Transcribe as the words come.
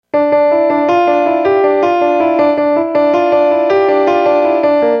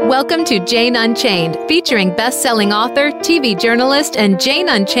Welcome to Jane Unchained, featuring best-selling author, TV journalist, and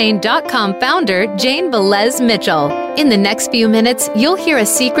JaneUnchained.com founder, Jane Velez Mitchell. In the next few minutes, you'll hear a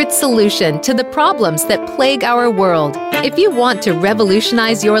secret solution to the problems that plague our world. If you want to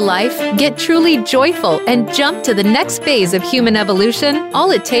revolutionize your life, get truly joyful, and jump to the next phase of human evolution,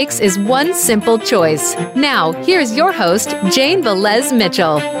 all it takes is one simple choice. Now, here's your host, Jane Velez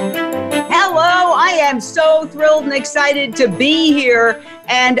Mitchell. Hello, I am so thrilled and excited to be here.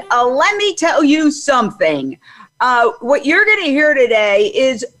 And let me tell you something. What you're going to hear today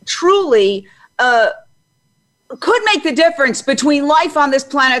is truly could make the difference between life on this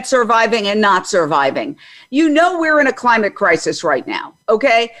planet surviving and not surviving. You know, we're in a climate crisis right now,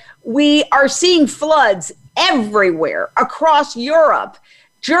 okay? We are seeing floods everywhere across Europe,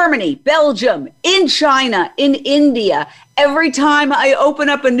 Germany, Belgium, in China, in India. Every time I open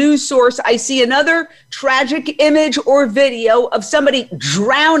up a news source, I see another tragic image or video of somebody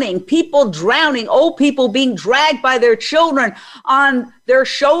drowning, people drowning, old people being dragged by their children on their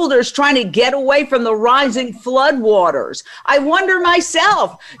shoulders, trying to get away from the rising flood waters. I wonder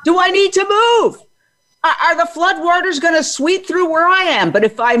myself, do I need to move? Are the flood waters going to sweep through where I am? But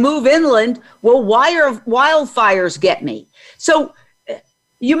if I move inland, will wildfires get me? So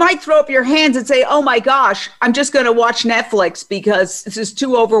you might throw up your hands and say, oh my gosh, I'm just going to watch Netflix because this is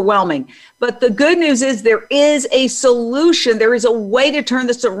too overwhelming. But the good news is there is a solution. There is a way to turn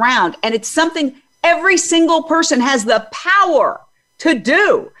this around. And it's something every single person has the power to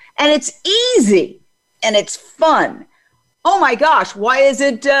do. And it's easy and it's fun. Oh my gosh, why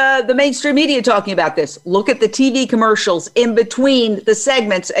isn't the mainstream media talking about this? Look at the TV commercials in between the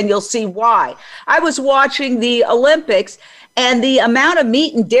segments and you'll see why. I was watching the Olympics, and the amount of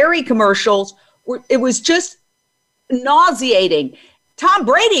meat and dairy commercials, it was just nauseating. Tom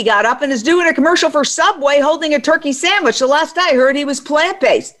Brady got up and is doing a commercial for Subway holding a turkey sandwich. The last I heard, he was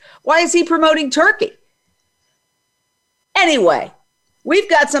plant-based. Why is he promoting turkey? Anyway, we've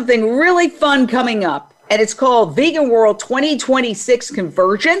got something really fun coming up, and it's called VeganWorld2026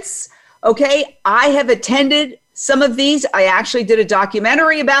 Convergence. Okay, I have attended some of these. I actually did a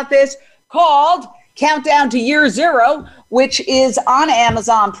documentary about this called Countdown to Year Zero, which is on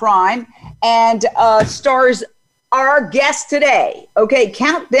Amazon Prime and stars our guest today. Okay,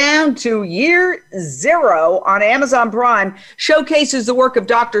 Countdown to Year Zero on Amazon Prime showcases the work of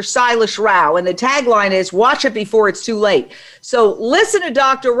Dr. Sailesh Rao, and the tagline is, watch it before it's too late. So listen to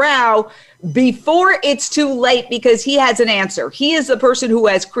Dr. Rao before it's too late, because he has an answer. He is the person who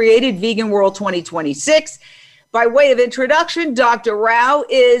has created Vegan World 2026. By way of introduction, Dr. Rao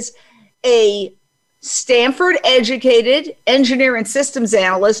is a Stanford-educated engineer and systems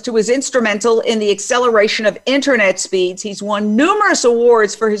analyst who was instrumental in the acceleration of internet speeds. He's won numerous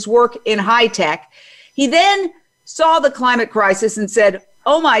awards for his work in high tech. He then saw the climate crisis and said,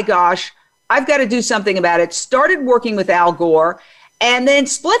 oh my gosh, I've got to do something about it. Started working with Al Gore and then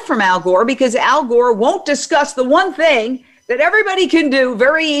split from Al Gore because Al Gore won't discuss the one thing that everybody can do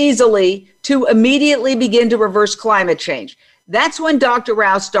very easily to immediately begin to reverse climate change. That's when Dr.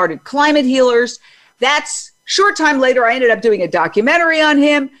 Rao started Climate Healers. That's short time later, I ended up doing a documentary on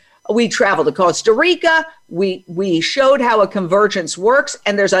him. We traveled to Costa Rica. We showed how a convergence works,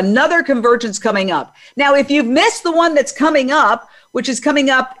 and there's another convergence coming up. Now, if you've missed the one that's coming up, which is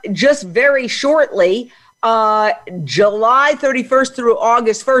coming up just very shortly, July 31st through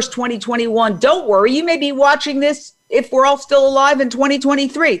August 1st, 2021, don't worry, you may be watching this if we're all still alive in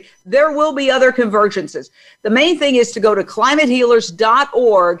 2023. There will be other convergences. The main thing is to go to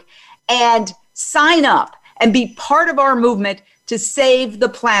climatehealers.org and sign up and be part of our movement to save the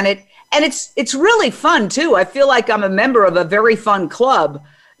planet. And it's really fun too. I feel like I'm a member of a very fun club,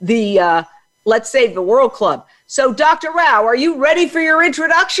 the Let's Save the World Club. So Dr. Rao, are you ready for your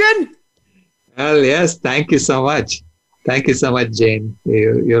introduction? Well, yes. Thank you so much. Thank you so much, Jane.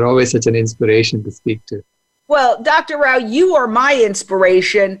 You're always such an inspiration to speak to. Well, Dr. Rao, you are my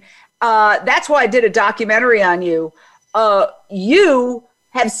inspiration. That's why I did a documentary on you. You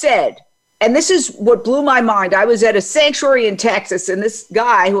have said, and this is what blew my mind. I was at a sanctuary in Texas, and this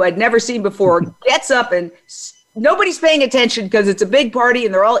guy who I'd never seen before gets up, and nobody's paying attention because it's a big party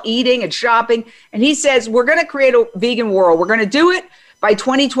and they're all eating and shopping. And he says, we're going to create a vegan world. We're going to do it by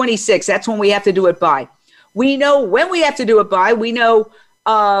 2026. That's when we have to do it by. We know when we have to do it by. We know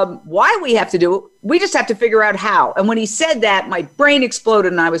why we have to do it. We just have to figure out how. And when he said that, my brain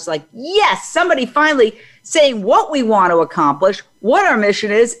exploded, and I was like, yes, somebody finally saying what we want to accomplish, what our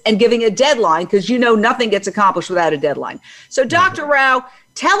mission is, and giving a deadline, because you know nothing gets accomplished without a deadline. So Dr. Rao,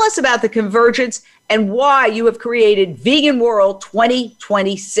 tell us about the convergence and why you have created Vegan World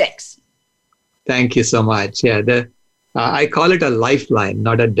 2026. Thank you so much. Yeah, the I call it a lifeline,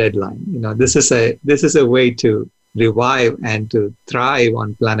 not a deadline. This is a way to revive and to thrive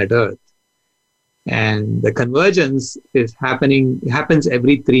on planet Earth. And the convergence happens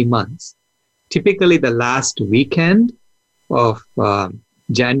every 3 months. Typically the last weekend of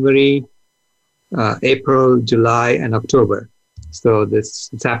January, April, July, and October. So it's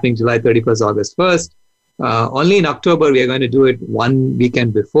happening July 31st, August 1st. Only in October, we are going to do it one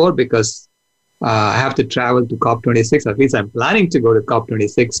weekend before because I have to travel to COP26. At least I'm planning to go to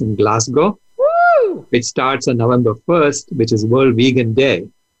COP26 in Glasgow, which starts on November 1st, which is World Vegan Day.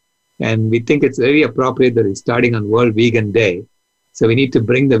 And we think it's very appropriate that it's starting on World Vegan Day. So we need to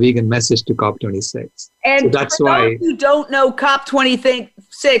bring the vegan message to COP26. And so that's for why those who don't know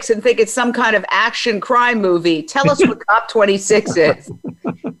COP26 and think it's some kind of action crime movie, tell us what COP26 is.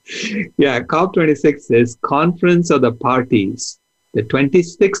 Yeah, COP26 is Conference of the Parties, the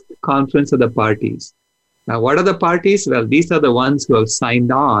 26th Conference of the Parties. Now, what are the parties? Well, these are the ones who have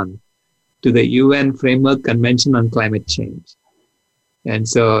signed on to the UN Framework Convention on Climate Change. And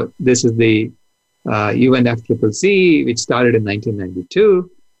so this is the UNFCCC, which started in 1992.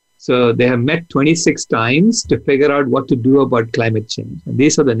 So they have met 26 times to figure out what to do about climate change. And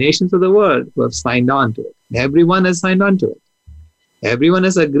these are the nations of the world who have signed on to it. Everyone has signed on to it. Everyone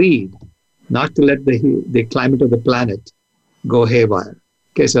has agreed not to let the climate of the planet go haywire.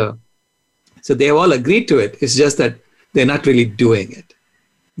 Okay, so they have all agreed to it. It's just that they're not really doing it.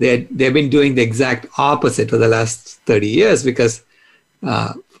 They've been doing the exact opposite for the last 30 years because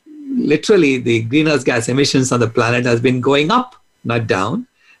literally the greenhouse gas emissions on the planet has been going up, not down,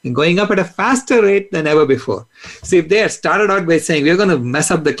 and going up at a faster rate than ever before. So if they had started out by saying, we're going to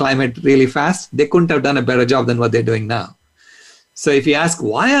mess up the climate really fast, they couldn't have done a better job than what they're doing now. So if you ask,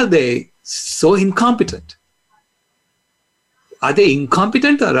 why are they so incompetent? Are they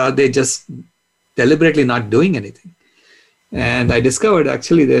incompetent or are they just deliberately not doing anything? And I discovered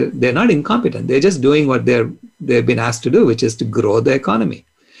actually they're not incompetent. They're just doing what they've been asked to do, which is to grow the economy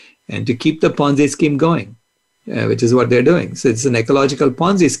and to keep the Ponzi scheme going, which is what they're doing. So it's an ecological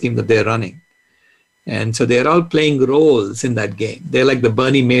Ponzi scheme that they're running. And so they're all playing roles in that game. They're like the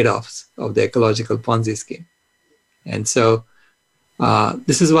Bernie Madoffs of the ecological Ponzi scheme. And so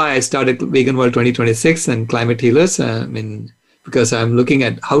this is why I started Vegan World 2026 and Climate Healers. Because I'm looking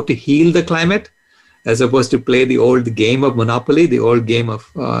at how to heal the climate as opposed to play the old game of Monopoly, the old game of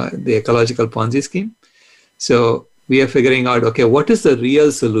the ecological Ponzi scheme. So we are figuring out, okay, what is the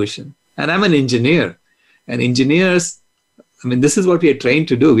real solution? And I'm an engineer. And engineers, this is what we are trained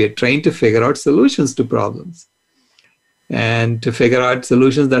to do. We are trained to figure out solutions to problems and to figure out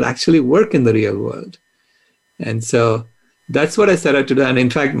solutions that actually work in the real world. And so that's what I set out to do. And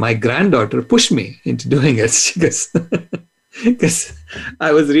in fact, my granddaughter pushed me into doing it because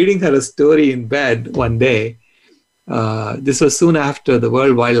I was reading her a story in bed one day. This was soon after the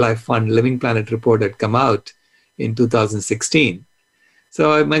World Wildlife Fund Living Planet report had come out in 2016.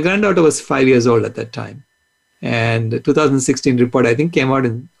 So my granddaughter was 5 years old at that time. And the 2016 report, I think, came out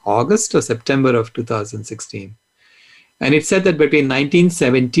in August or September of 2016. And it said that between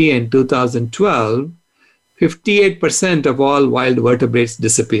 1970 and 2012, 58% of all wild vertebrates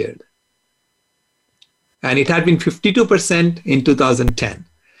disappeared. And it had been 52% in 2010.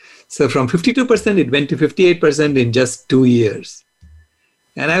 So from 52%, it went to 58% in just 2 years.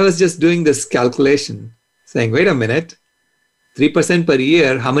 And I was just doing this calculation, saying, wait a minute, 3% per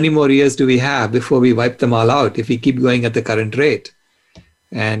year, how many more years do we have before we wipe them all out if we keep going at the current rate?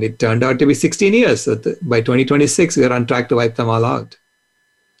 And it turned out to be 16 years. So by 2026, we are on track to wipe them all out.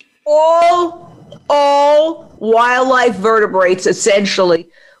 All wildlife vertebrates, essentially,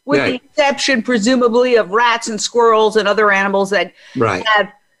 with the exception, presumably, of rats and squirrels and other animals that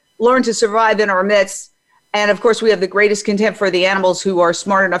have learned to survive in our midst. And of course, we have the greatest contempt for the animals who are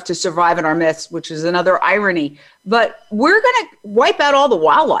smart enough to survive in our midst, which is another irony. But we're going to wipe out all the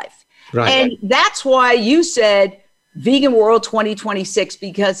wildlife. Right. And that's why you said Vegan World 2026,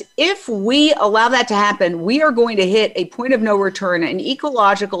 because if we allow that to happen, we are going to hit a point of no return, an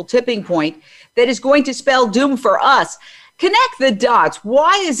ecological tipping point that is going to spell doom for us. Connect the dots.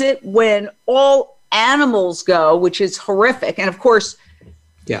 Why is it when all animals go, which is horrific, and of course,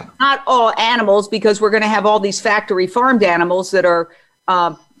 not all animals, because we're going to have all these factory farmed animals that are,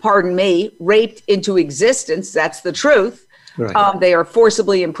 pardon me, raped into existence. That's the truth. Right. They are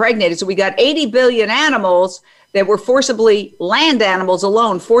forcibly impregnated. So we got 80 billion animals that were forcibly, land animals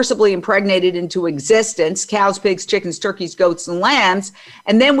alone, forcibly impregnated into existence, cows, pigs, chickens, turkeys, goats, and lambs.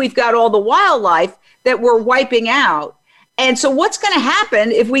 And then we've got all the wildlife that we're wiping out. And so what's going to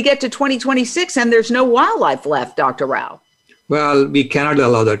happen if we get to 2026 and there's no wildlife left, Dr. Rao? Well, we cannot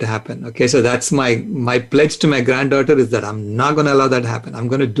allow that to happen. Okay, so that's my pledge to my granddaughter is that I'm not going to allow that to happen. I'm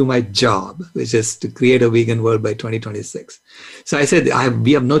going to do my job, which is to create a vegan world by 2026. So I said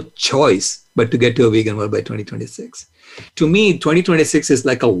we have no choice but to get to a vegan world by 2026. To me, 2026 is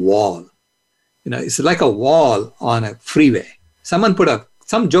like a wall. It's like a wall on a freeway. Some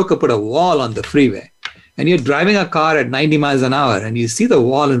joker put a wall on the freeway, and you're driving a car at 90 miles an hour, and you see the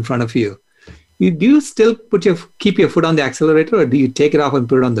wall in front of you. Do you still keep your foot on the accelerator, or do you take it off and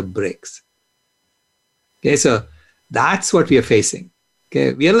put it on the brakes? Okay, so that's what we are facing.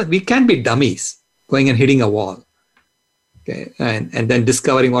 Okay, we can't be dummies going and hitting a wall. Okay, and then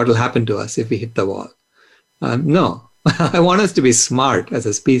discovering what will happen to us if we hit the wall. No, I want us to be smart as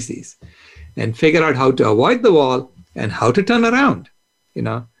a species and figure out how to avoid the wall and how to turn around.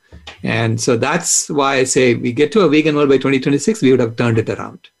 And so that's why I say we get to a vegan world by 2026, we would have turned it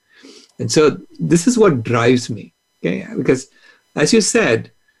around. And so this is what drives me, okay? Because as you said,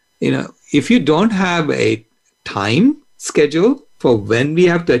 if you don't have a time schedule for when we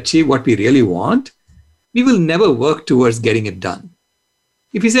have to achieve what we really want, we will never work towards getting it done.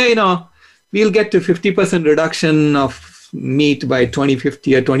 If you say, we'll get to 50% reduction of meat by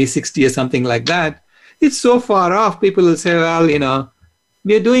 2050 or 2060 or something like that, it's so far off, people will say, well,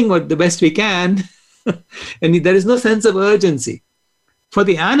 we are doing the best we can. And there is no sense of urgency. For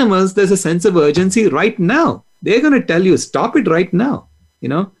the animals, there's a sense of urgency right now. They're going to tell you, stop it right now.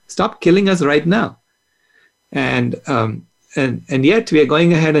 Stop killing us right now. And yet we are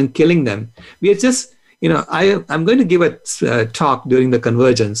going ahead and killing them. We are just, I'm going to give a talk during the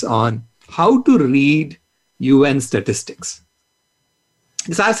Convergence on how to read UN statistics.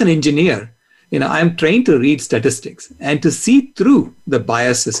 Because as an engineer, I'm trained to read statistics and to see through the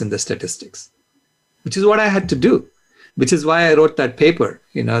biases in the statistics, which is what I had to do. Which is why I wrote that paper,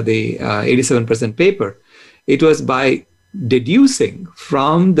 the 87% paper. It was by deducing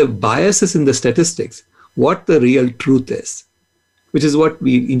from the biases in the statistics what the real truth is, which is what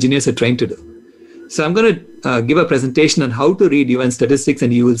we engineers are trained to do. So I'm going to give a presentation on how to read UN statistics,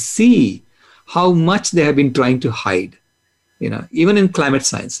 and you will see how much they have been trying to hide, even in climate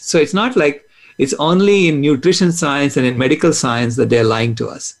science. So it's not like it's only in nutrition science and in medical science that they're lying to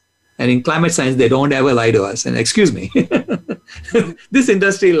us. And in climate science, they don't ever lie to us. And excuse me, this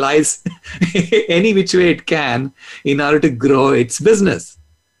industry lies any which way it can in order to grow its business.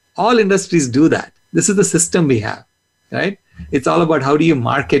 All industries do that. This is the system we have, right? It's all about how do you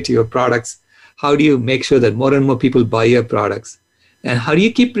market your products? How do you make sure that more and more people buy your products? And how do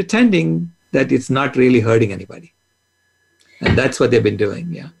you keep pretending that it's not really hurting anybody? And that's what they've been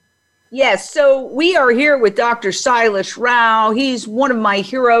doing, yeah. Yes, so we are here with Dr. Sailesh Rao. He's one of my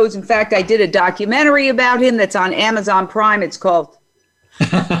heroes. In fact, I did a documentary about him that's on Amazon Prime. It's called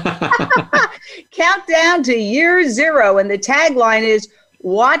Countdown to Year Zero. And the tagline is,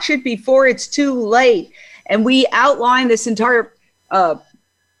 watch it before it's too late. And we outline this entire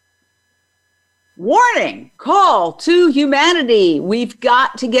warning, call to humanity. We've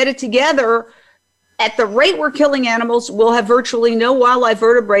got to get it together. At the rate we're killing animals, we'll have virtually no wildlife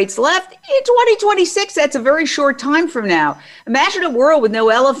vertebrates left in 2026. That's a very short time from now. Imagine a world with no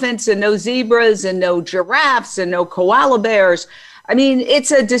elephants and no zebras and no giraffes and no koala bears. I mean,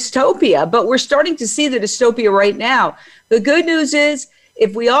 it's a dystopia, but we're starting to see the dystopia right now. The good news is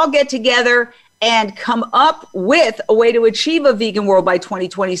if we all get together and come up with a way to achieve a vegan world by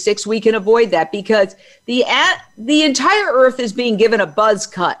 2026, we can avoid that because the entire earth is being given a buzz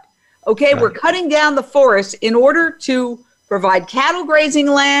cut. Okay, right. We're cutting down the forest in order to provide cattle grazing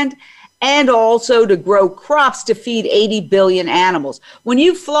land and also to grow crops to feed 80 billion animals. When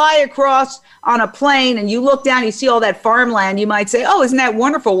you fly across on a plane and you look down, you see all that farmland, you might say, oh, isn't that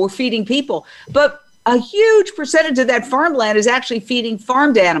wonderful? We're feeding people. But a huge percentage of that farmland is actually feeding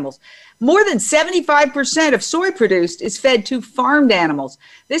farmed animals. More than 75% of soy produced is fed to farmed animals.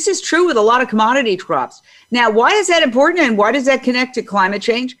 This is true with a lot of commodity crops. Now, why is that important and why does that connect to climate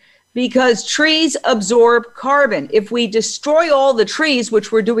change? Because trees absorb carbon. If we destroy all the trees,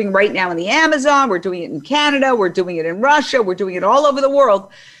 which we're doing right now in the Amazon, we're doing it in Canada, we're doing it in Russia, we're doing it all over the world,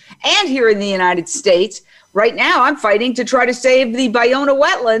 and here in the United States, right now I'm fighting to try to save the Bayona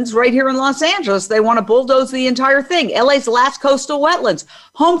wetlands right here in Los Angeles. They want to bulldoze the entire thing. LA's last coastal wetlands,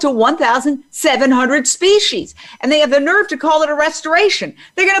 home to 1,700 species. And they have the nerve to call it a restoration.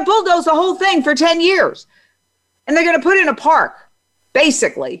 They're going to bulldoze the whole thing for 10 years. And they're going to put in a park,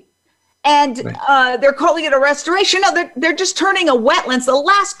 basically. And they're calling it a restoration. No, they're just turning a wetlands, the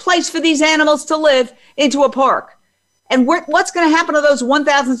last place for these animals to live, into a park. And what's going to happen to those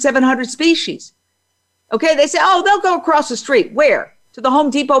 1,700 species? Okay, they say, oh, they'll go across the street. Where? To the Home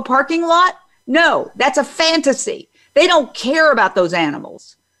Depot parking lot? No, that's a fantasy. They don't care about those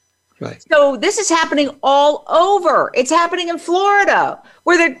animals. Right. So this is happening all over. It's happening in Florida,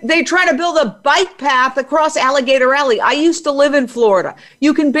 where they're trying to build a bike path across Alligator Alley. I used to live in Florida.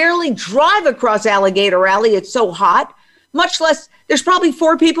 You can barely drive across Alligator Alley. It's so hot. Much less, there's probably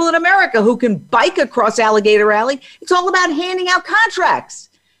 4 people in America who can bike across Alligator Alley. It's all about handing out contracts.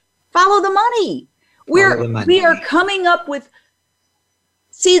 Follow the money. We are coming up with.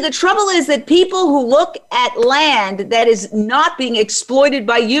 See, the trouble is that people who look at land that is not being exploited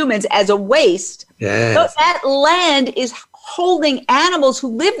by humans as a waste, yes. That land is holding animals who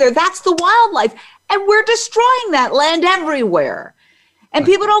live there. That's the wildlife. And we're destroying that land everywhere. And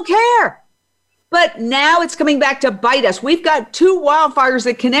people don't care. But now it's coming back to bite us. We've got 2 wildfires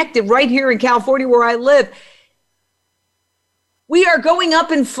that connected right here in California where I live. We are going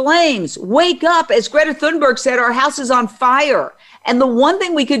up in flames. Wake up. As Greta Thunberg said, our house is on fire. And the one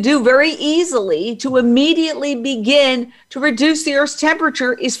thing we could do very easily to immediately begin to reduce the Earth's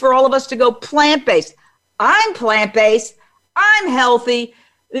temperature is for all of us to go plant-based. I'm plant-based. I'm healthy.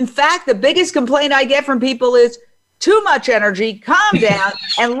 In fact, the biggest complaint I get from people is too much energy, calm down,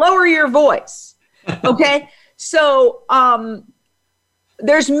 and lower your voice. Okay? So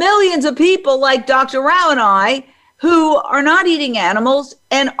there's millions of people like Dr. Rao and I who are not eating animals,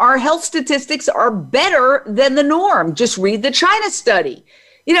 and our health statistics are better than the norm. Just read the China study.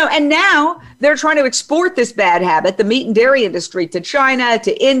 And now they're trying to export this bad habit, the meat and dairy industry, to China,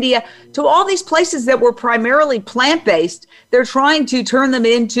 to India, to all these places that were primarily plant-based. They're trying to turn them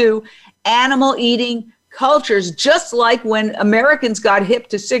into animal-eating cultures, just like when Americans got hip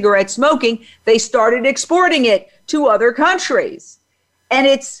to cigarette smoking, they started exporting it to other countries. And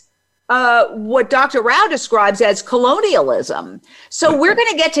it's what Dr. Rao describes as colonialism. So we're going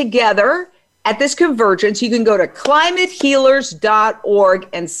to get together at this convergence. You can go to climatehealers.org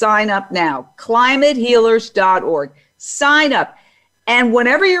and sign up now. climatehealers.org. Sign up. And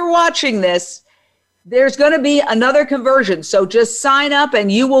whenever you're watching this, there's going to be another conversion. So just sign up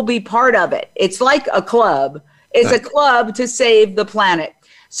and you will be part of it. It's like a club. It's a club to save the planet.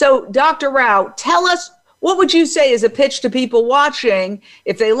 So Dr. Rao, tell us, what would you say is a pitch to people watching,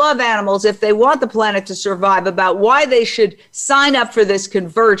 if they love animals, if they want the planet to survive, about why they should sign up for this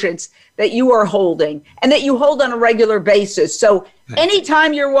convergence that you are holding and that you hold on a regular basis? So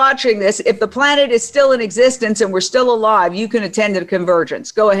anytime you're watching this, if the planet is still in existence and we're still alive, you can attend the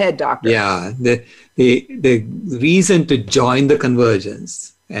convergence. Go ahead, Doctor. Yeah, the reason to join the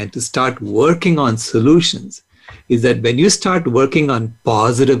convergence and to start working on solutions is that when you start working on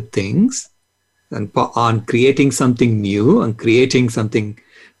positive things, and on creating something new and creating something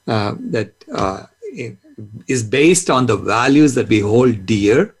that is based on the values that we hold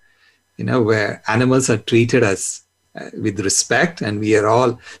dear, where animals are treated as with respect, and we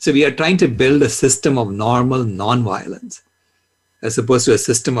are trying to build a system of normal nonviolence as opposed to a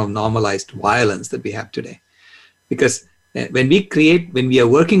system of normalized violence that we have today. Because when we are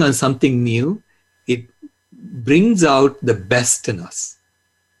working on something new, it brings out the best in us.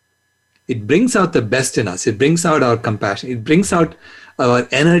 It brings out the best in us. It brings out our compassion. It brings out our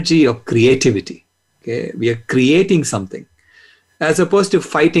energy of creativity. Okay, we are creating something as opposed to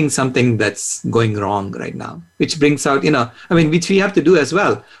fighting something that's going wrong right now, which brings out, which we have to do as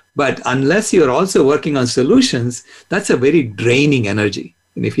well. But unless you're also working on solutions, that's a very draining energy.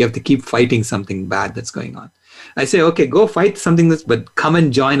 And if you have to keep fighting something bad that's going on, I say, okay, go fight something but come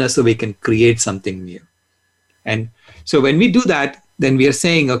and join us so we can create something new. And so when we do that, then we are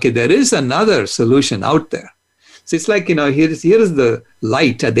saying, okay, there is another solution out there. So it's like, here is the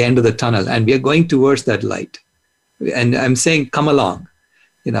light at the end of the tunnel, and we are going towards that light. And I'm saying, come along.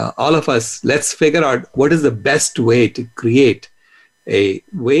 All of us, let's figure out what is the best way to create a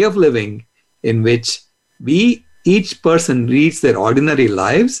way of living in which each person leads their ordinary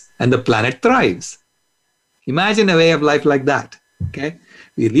lives and the planet thrives. Imagine a way of life like that. Okay,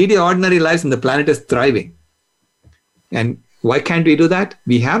 we lead our ordinary lives and the planet is thriving. And why can't we do that?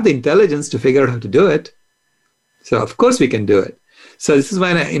 We have the intelligence to figure out how to do it. So of course we can do it. So this is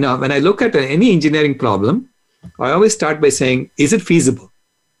when when I look at any engineering problem, I always start by saying, is it feasible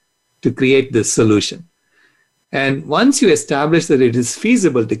to create this solution? And once you establish that it is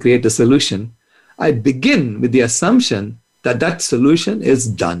feasible to create a solution, I begin with the assumption that that solution is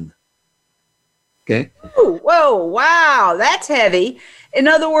done. Okay. Ooh, whoa, wow, that's heavy. In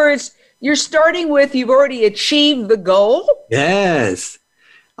other words, you're starting with, you've already achieved the goal? Yes.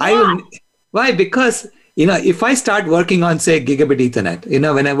 Why? Because, if I start working on, say, gigabit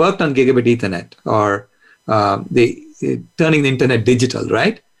Ethernet, when I worked on gigabit Ethernet or turning the internet digital,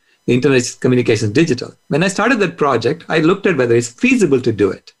 right? The internet communications digital. When I started that project, I looked at whether it's feasible to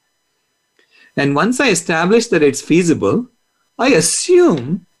do it. And once I establish that it's feasible, I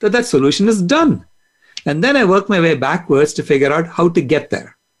assume that that solution is done. And then I work my way backwards to figure out how to get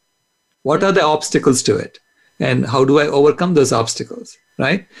there. What are the obstacles to it? And how do I overcome those obstacles,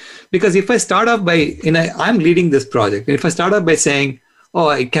 right? Because if I start off by, I'm leading this project. And if I start off by saying, oh,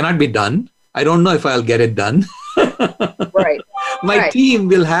 it cannot be done, I don't know if I'll get it done. Right. My team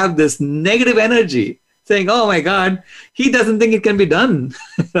will have this negative energy saying, oh my God, he doesn't think it can be done,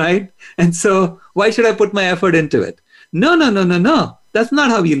 right? And so why should I put my effort into it? No. That's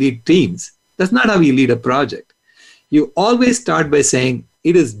not how you lead teams. That's not how you lead a project. You always start by saying,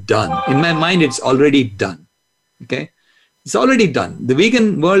 it is done. In my mind, it's already done. Okay? It's already done. The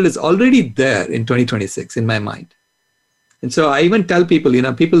vegan world is already there in 2026 in my mind. And so I even tell people,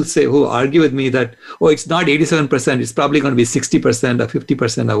 people say who argue with me that, oh, it's not 87%, it's probably going to be 60% or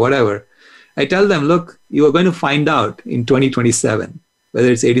 50% or whatever. I tell them, look, you are going to find out in 2027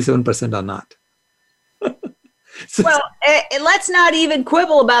 whether it's 87% or not. Well, let's not even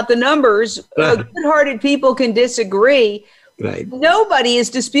quibble about the numbers. Right. Good-hearted people can disagree. Right. Nobody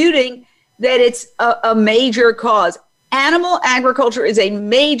is disputing that it's a major cause. Animal agriculture is a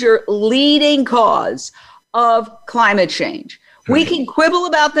major leading cause of climate change. Right. We can quibble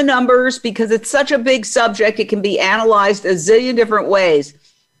about the numbers because it's such a big subject. It can be analyzed a zillion different ways.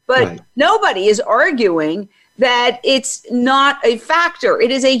 But nobody is arguing that it's not a factor.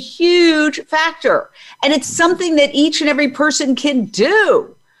 It is a huge factor. And it's something that each and every person can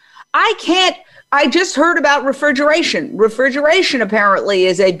do. I just heard about refrigeration. Refrigeration apparently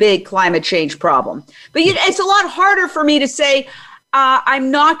is a big climate change problem. But it's a lot harder for me to say,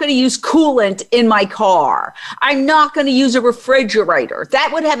 I'm not going to use coolant in my car. I'm not going to use a refrigerator.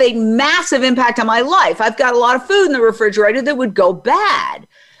 That would have a massive impact on my life. I've got a lot of food in the refrigerator that would go bad.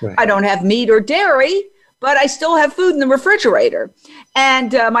 Right. I don't have meat or dairy, but I still have food in the refrigerator.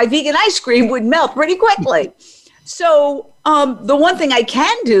 And my vegan ice cream would melt pretty quickly. So the one thing I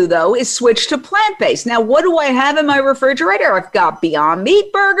can do, though, is switch to plant-based. Now, what do I have in my refrigerator? I've got Beyond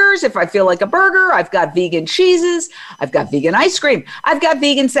Meat burgers. If I feel like a burger, I've got vegan cheeses. I've got vegan ice cream. I've got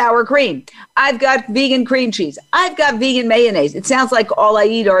vegan sour cream. I've got vegan cream cheese. I've got vegan mayonnaise. It sounds like all I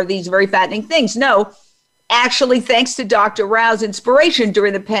eat are these very fattening things. No. Actually, thanks to Dr. Rao's inspiration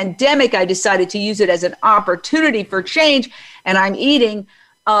during the pandemic, I decided to use it as an opportunity for change. And I'm eating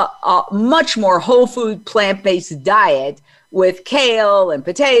a much more whole food plant-based diet with kale and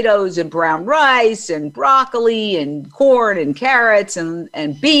potatoes and brown rice and broccoli and corn and carrots and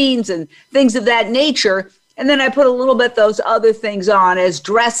beans and things of that nature. And then I put a little bit those other things on as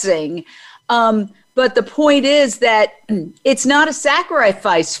dressing. But the point is that it's not a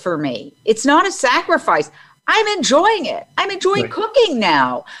sacrifice for me. It's not a sacrifice. I'm enjoying it. I'm enjoying cooking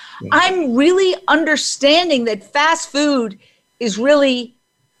now. I'm really understanding that fast food is really,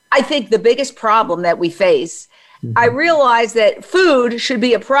 I think, the biggest problem that we face. I realize that food should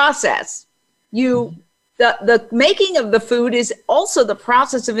be a process. The making of the food is also the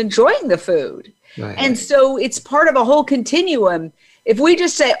process of enjoying the food. And so it's part of a whole continuum. If we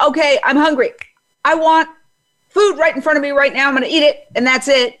just say, okay, I'm hungry, I want food right in front of me right now, I'm going to eat it, and that's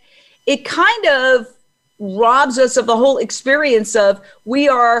it. It kind of robs us of the whole experience of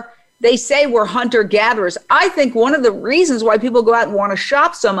they say we're hunter-gatherers. I think one of the reasons why people go out and want to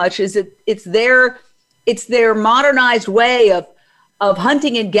shop so much is that it's their modernized way of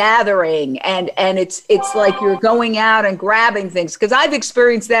hunting and gathering, and it's like you're going out and grabbing things. Because I've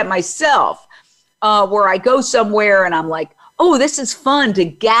experienced that myself, where I go somewhere and I'm like, oh, this is fun to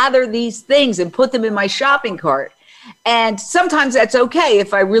gather these things and put them in my shopping cart. And sometimes that's okay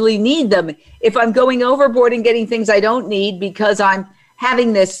if I really need them. If I'm going overboard and getting things I don't need because I'm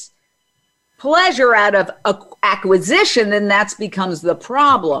having this pleasure out of acquisition, then that becomes the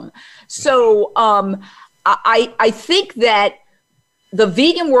problem. So I think that the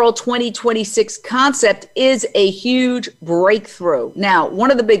Vegan World 2026 concept is a huge breakthrough. Now, one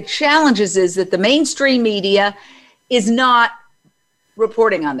of the big challenges is that the mainstream media is not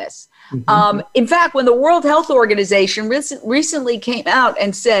reporting on this. In fact, when the World Health Organization recently came out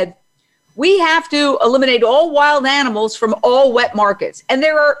and said, we have to eliminate all wild animals from all wet markets. And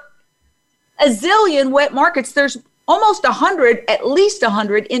there are a zillion wet markets. There's almost 100, at least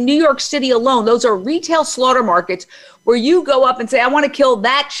 100 in New York City alone. Those are retail slaughter markets where you go up and say, I want to kill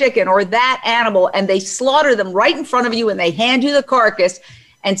that chicken or that animal. And they slaughter them right in front of you and they hand you the carcass.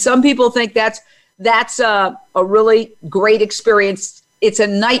 And some people think that's a really great experience. It's a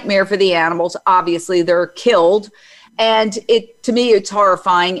nightmare for the animals. Obviously, they're killed. And to me, it's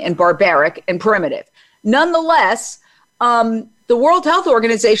horrifying and barbaric and primitive. Nonetheless, the World Health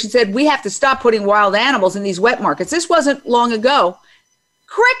Organization said we have to stop putting wild animals in these wet markets. This wasn't long ago.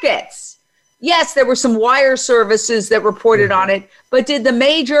 Crickets. Yes, there were some wire services that reported on it, but did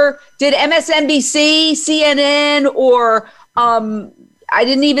MSNBC, CNN, or I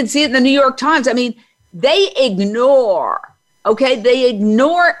didn't even see it in the New York Times. I mean, they ignore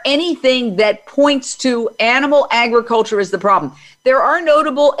anything that points to animal agriculture as the problem. There are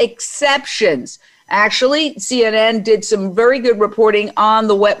notable exceptions. Actually, CNN did some very good reporting on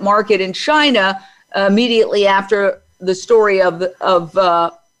the wet market in China immediately after the story of the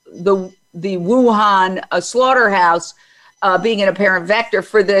Wuhan slaughterhouse being an apparent vector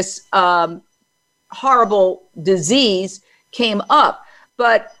for this horrible disease came up.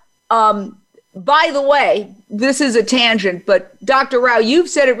 But by the way, this is a tangent, but Dr. Rao, you've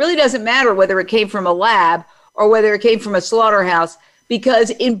said it really doesn't matter whether it came from a lab or whether it came from a slaughterhouse, because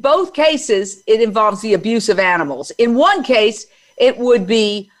in both cases, it involves the abuse of animals. In one case, it would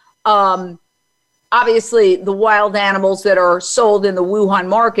be obviously the wild animals that are sold in the Wuhan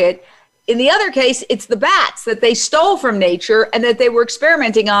market. In the other case, it's the bats that they stole from nature and that they were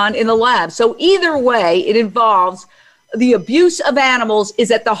experimenting on in the lab. So either way, it involves the abuse of animals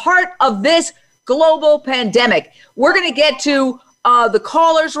is at the heart of this global pandemic. We're going to get to the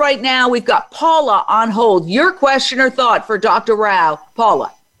callers right now. We've got Paula on hold. Your question or thought for Dr. Rao.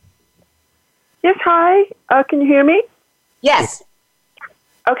 Paula. Yes, hi. Can you hear me? Yes.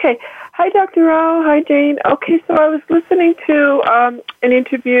 Okay. Hi, Dr. Rao. Hi, Jane. Okay, so I was listening to an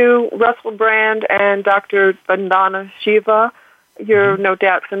interview, Russell Brand and Dr. Vandana Shiva. You're no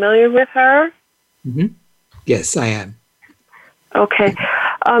doubt familiar with her? Mm-hmm. Yes, I am. Okay.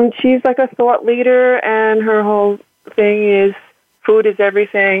 She's like a thought leader, and her whole thing is food is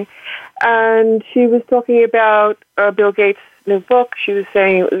everything. And she was talking about Bill Gates' new book. She was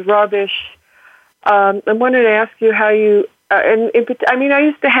saying it was rubbish. I wanted to ask you how you, I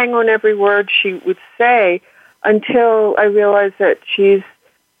used to hang on every word she would say until I realized that she's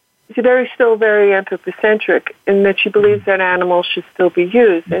still very anthropocentric, and that she believes that animals should still be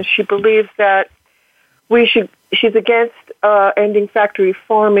used. And she believes that she's against ending factory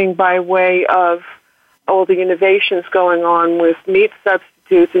farming by way of all the innovations going on with meat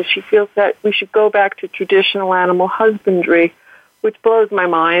substitutes, and she feels that we should go back to traditional animal husbandry, which blows my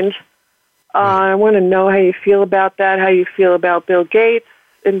mind. I want to know how you feel about that, how you feel about Bill Gates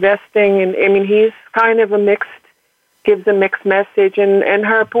investing, and he's kind of gives a mixed message, and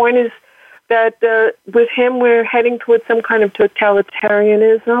her point is that with him we're heading towards some kind of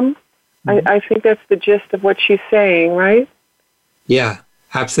totalitarianism. I think that's the gist of what she's saying, right? Yeah,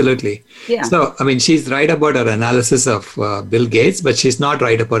 absolutely. Yeah. So, she's right about her analysis of Bill Gates, but she's not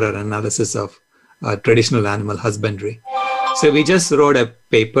right about her analysis of traditional animal husbandry. So we just wrote a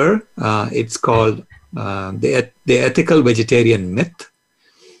paper. It's called The Ethical Vegetarian Myth,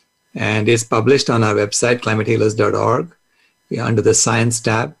 and it's published on our website, climatehealers.org. Under the Science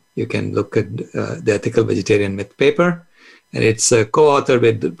tab, you can look at the Ethical Vegetarian Myth paper. And it's co-authored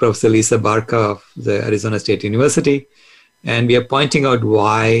with Professor Lisa Barca of the Arizona State University. And we are pointing out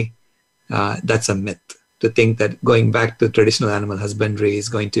why that's a myth, to think that going back to traditional animal husbandry is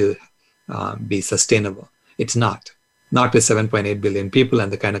going to be sustainable. It's not. Not with 7.8 billion people and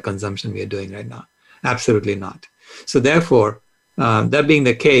the kind of consumption we are doing right now. Absolutely not. So therefore, that being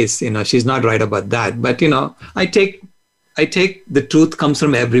the case, she's not right about that. But, I take the truth comes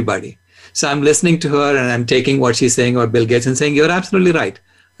from everybody. So I'm listening to her and I'm taking what she's saying about Bill Gates and saying, you're absolutely right.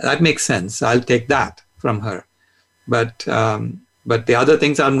 That makes sense. I'll take that from her. But the other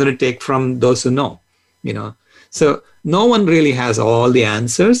things I'm going to take from those who know, So no one really has all the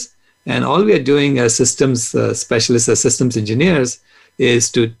answers. And all we are doing as systems specialists, as systems engineers, is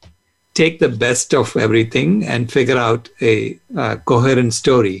to take the best of everything and figure out a coherent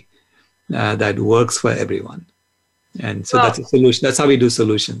story that works for everyone. And so that's a solution. That's how we do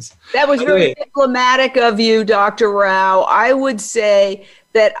solutions. That was very diplomatic of you, Dr. Rao. I would say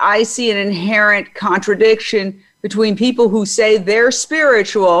that I see an inherent contradiction between people who say they're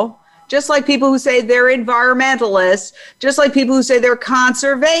spiritual, just like people who say they're environmentalists, just like people who say they're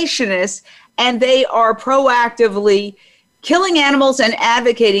conservationists, and they are proactively killing animals and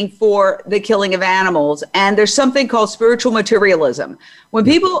advocating for the killing of animals. And there's something called spiritual materialism. When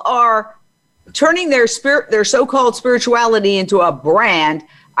people are turning their so-called spirituality into a brand,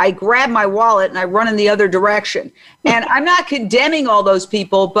 I grab my wallet and I run in the other direction. And I'm not condemning all those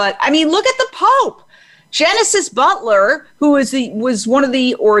people, but look at the Pope. Genesis Butler, who was the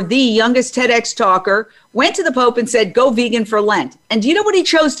youngest TEDx talker, went to the Pope and said, go vegan for Lent. And do you know what he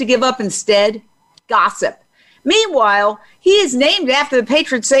chose to give up instead? Gossip. Meanwhile, he is named after the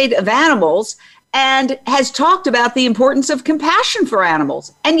patron saint of animals and has talked about the importance of compassion for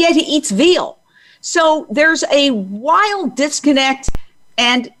animals, and yet he eats veal. So there's a wild disconnect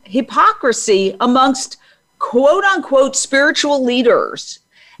and hypocrisy amongst quote unquote spiritual leaders.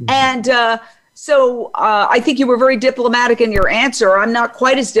 And so I think you were very diplomatic in your answer. I'm not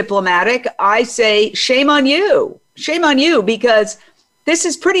quite as diplomatic. I say, shame on you. Shame on you, because this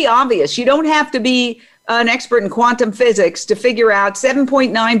is pretty obvious. You don't have to be an expert in quantum physics to figure out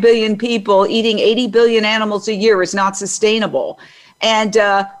 7.9 billion people eating 80 billion animals a year is not sustainable. And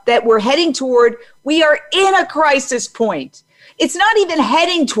that we're heading toward, we are in a crisis point. It's not even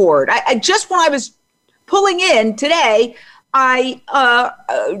heading toward. I just when I was pulling in today, I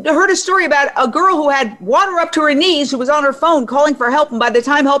heard a story about a girl who had water up to her knees, who was on her phone calling for help. And by the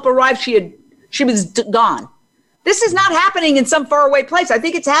time help arrived, she was gone. This is not happening in some faraway place. I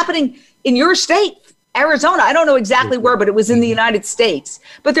think it's happening in your state, Arizona. I don't know exactly where, but it was in the United States.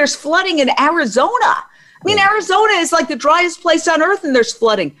 But there's flooding in Arizona. I mean, Arizona is like the driest place on earth, and there's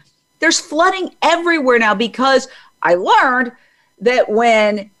flooding. There's flooding everywhere now, because I learned that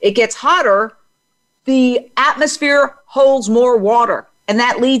when it gets hotter, the atmosphere holds more water, and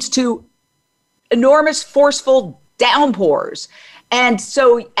that leads to enormous, forceful downpours. And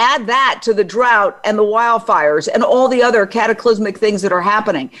so add that to the drought and the wildfires and all the other cataclysmic things that are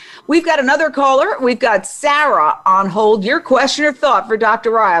happening. We've got another caller. We've got Sarah on hold. Your question or thought for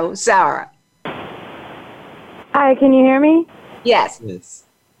Dr. Rao. Sarah. Hi, can you hear me? Yes. Yes.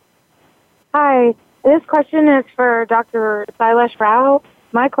 Hi, this question is for Dr. Sailesh Rao.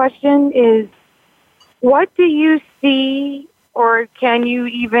 My question is, what do you see, or can you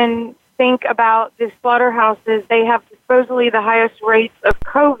even think about the slaughterhouses? They have supposedly the highest rates of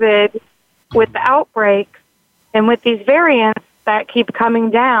COVID with the outbreaks, and with these variants that keep coming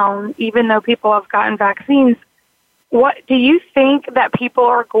down, even though people have gotten vaccines. What do you think that people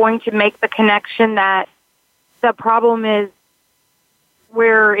are going to make the connection that the problem is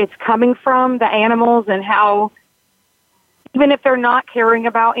where it's coming from, the animals, and how, even if they're not caring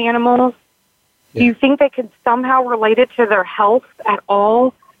about animals, do you think they could somehow relate it to their health at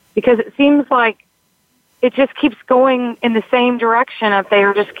all? Because it seems like it just keeps going in the same direction if they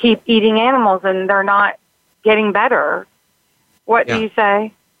just keep eating animals and they're not getting better. What do you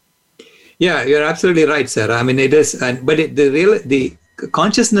say? Yeah, you're absolutely right, Sarah. I mean, it is, but the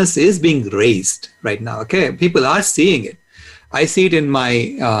consciousness is being raised right now. Okay, people are seeing it. I see it in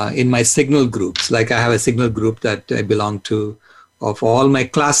my signal groups. Like I have a signal group that I belong to, of all my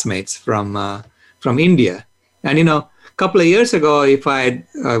classmates from India. And a couple of years ago, if I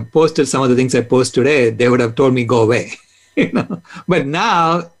had posted some of the things I post today, they would have told me go away. But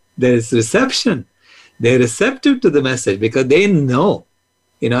now there is reception. They're receptive to the message because they know.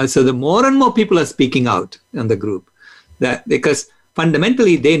 So the more and more people are speaking out in the group, that because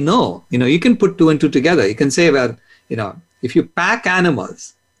fundamentally they know. You can put two and two together. You can say, well, if you pack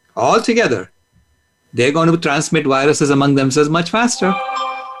animals all together, they're going to transmit viruses among themselves much faster.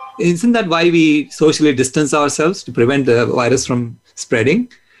 Isn't that why we socially distance ourselves, to prevent the virus from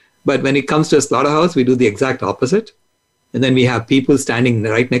spreading? But when it comes to a slaughterhouse, we do the exact opposite. And then we have people standing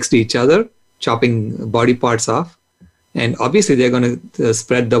right next to each other, chopping body parts off. And obviously they're going to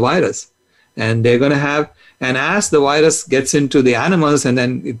spread the virus. And they're going to have, and as the virus gets into the animals and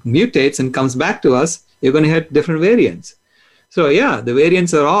then it mutates and comes back to us, you're going to have different variants. So yeah, the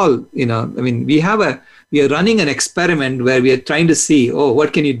variants are all, we are running an experiment where we are trying to see,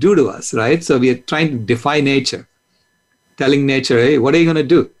 what can you do to us, right? So we are trying to defy nature, telling nature, hey, what are you going to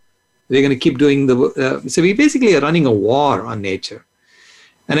do? We're going to keep doing so we basically are running a war on nature.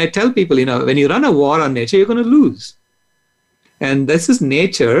 And I tell people, when you run a war on nature, you're going to lose. And this is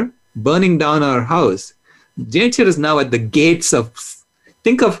nature burning down our house. Nature is now at the gates of,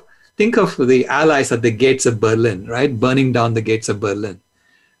 think of the Allies at the gates of Berlin, right? Burning down the gates of Berlin.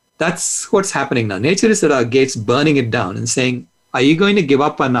 That's what's happening now. Nature is at our gates, burning it down and saying, are you going to give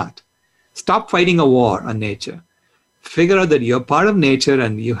up or not? Stop fighting a war on nature. Figure out that you're part of nature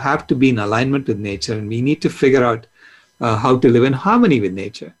and you have to be in alignment with nature. And we need to figure out how to live in harmony with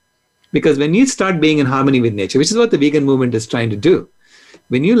nature. Because when you start being in harmony with nature, which is what the vegan movement is trying to do,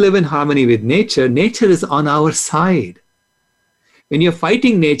 when you live in harmony with nature, nature is on our side. When you're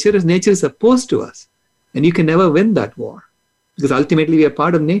fighting nature is opposed to us. And you can never win that war. Because ultimately we are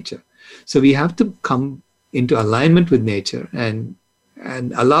part of nature. So we have to come into alignment with nature and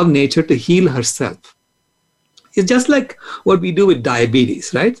allow nature to heal herself. It's just like what we do with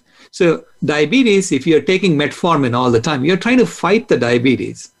diabetes, right? So diabetes, if you're taking metformin all the time, you're trying to fight the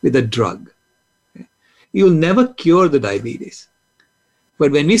diabetes with a drug. Okay? You'll never cure the diabetes.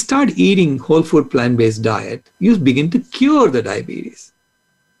 But when we start eating whole food plant-based diet, you begin to cure the diabetes.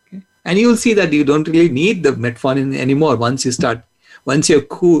 And you'll see that you don't really need the metformin anymore once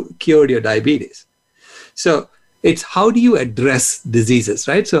you've cured your diabetes. So It's how do you address diseases,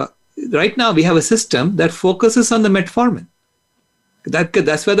 right? So right now we have a system that focuses on the metformin.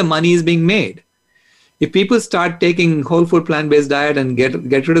 That's where the money is being made. If people start taking whole food plant-based diet and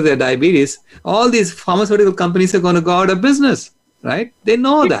get rid of their diabetes, all these pharmaceutical companies are going to go out of business, right? They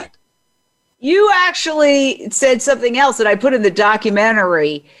know that. You actually said something else that I put in the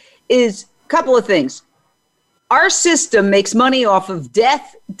documentary is a couple of things. Our system makes money off of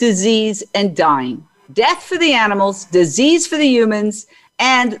death, disease, and dying. Death for the animals, disease for the humans,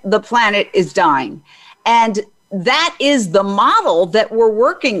 and the planet is dying. And that is the model that we're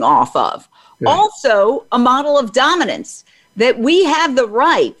working off of. Right. Also, a model of dominance, that we have the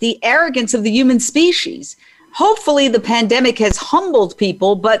right, the arrogance of the human species. Hopefully the pandemic has humbled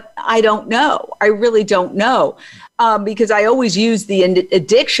people, but I don't know. I really don't know, because I always use the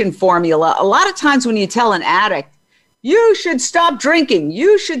addiction formula. A lot of times when you tell an addict, you should stop drinking,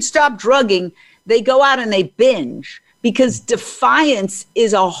 you should stop drugging, they go out and they binge, because defiance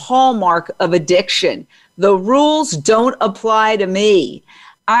is a hallmark of addiction. The rules don't apply to me.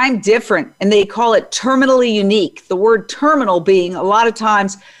 I'm different, and they call it terminally unique. The word terminal being a lot of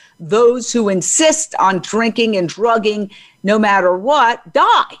times those who insist on drinking and drugging no matter what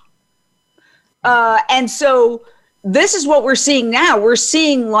die. And so this is what we're seeing now. We're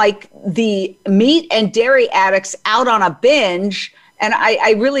seeing like the meat and dairy addicts out on a binge. And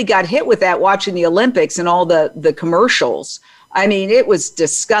I really got hit with that watching the Olympics and all the commercials. I mean, it was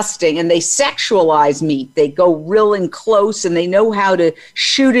disgusting. And they sexualize meat. They go real and close, and they know how to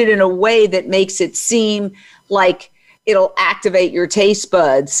shoot it in a way that makes it seem like it'll activate your taste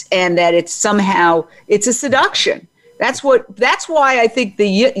buds, and that it's a seduction. That's why I think the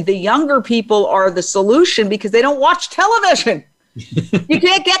younger people are the solution, because they don't watch television. You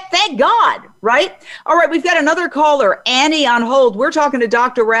can't thank God, right? All right, we've got another caller, Annie, on hold. We're talking to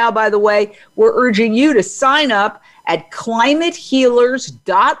Dr. Rao, by the way. We're urging you to sign up at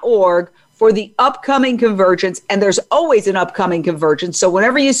climatehealers.org for the upcoming Convergence. And there's always an upcoming Convergence. So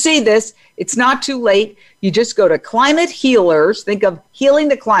whenever you see this, it's not too late. You just go to Climate Healers, think of healing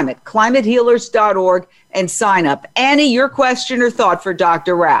the climate, climatehealers.org, and sign up. Annie, your question or thought for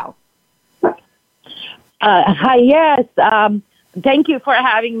Dr. Rao? Hi, yes. Thank you for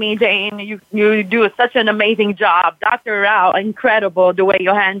having me, Jane. You do such an amazing job. Dr. Rao, incredible the way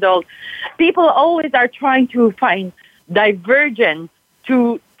you handled. People always are trying to find divergence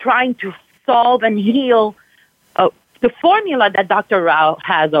to trying to solve and heal the formula that Dr. Rao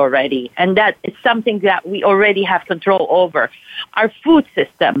has already, and that is something that we already have control over. Our food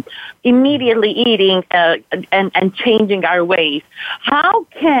system, immediately eating and changing our ways. How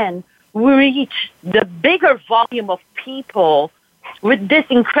can we reach the bigger volume of people with this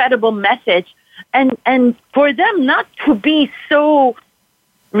incredible message, and for them not to be so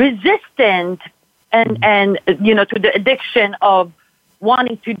resistant and to the addiction of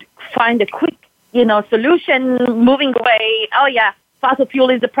wanting to find a quick solution, moving away. Oh yeah, fossil fuel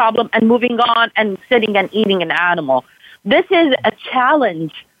is the problem, and moving on and sitting and eating an animal. This is a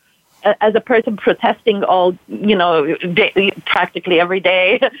challenge as a person protesting practically every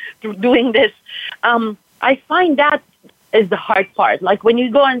day doing this. I find that is the hard part. Like when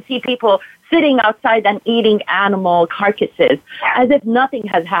you go and see people sitting outside and eating animal carcasses as if nothing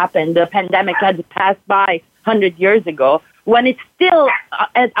has happened. The pandemic had passed by 100 years ago, when it's still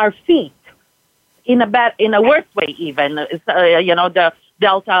at our feet in a worse way even. The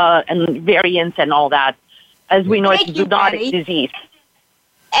Delta and variants and all that. As we know, it's a zoonotic disease.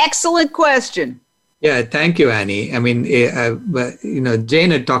 Excellent question. Yeah, thank you, Annie. I mean,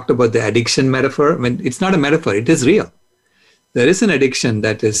 Jane had talked about the addiction metaphor. I mean, it's not a metaphor, it is real. There is an addiction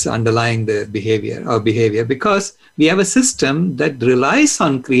that is underlying the behavior because we have a system that relies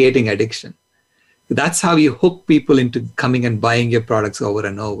on creating addiction. That's how you hook people into coming and buying your products over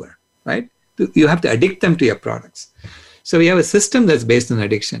and over, right? You have to addict them to your products. So we have a system that's based on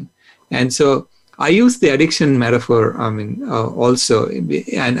addiction. And so I use the addiction metaphor, also,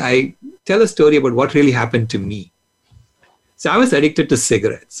 and I tell a story about what really happened to me. So I was addicted to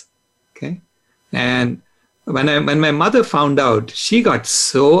cigarettes, okay? And when my mother found out, she got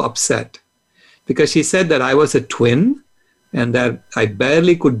so upset because she said that I was a twin and that I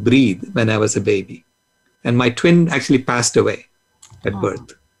barely could breathe when I was a baby. And my twin actually passed away at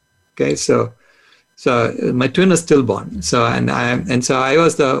birth. Okay, so my twin was stillborn. So I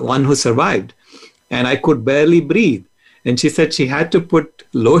was the one who survived, and I could barely breathe. And she said she had to put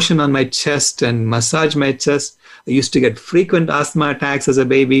lotion on my chest and massage my chest. I used to get frequent asthma attacks as a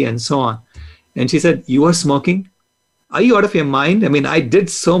baby and so on. And she said, "You are smoking? Are you out of your mind? I mean, I did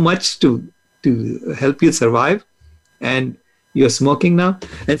so much to help you survive, and you're smoking now."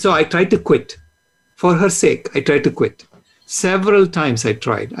 And so I tried to quit for her sake, I tried to quit. Several times I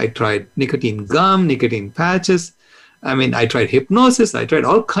tried. I tried nicotine gum, nicotine patches. I tried hypnosis. I tried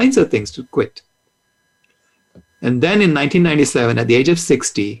all kinds of things to quit. And then in 1997, at the age of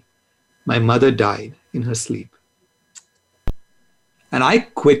 60, my mother died in her sleep. And I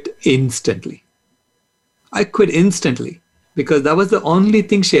quit instantly. I quit instantly because that was the only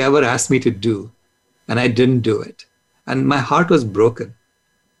thing she ever asked me to do. And I didn't do it. And my heart was broken.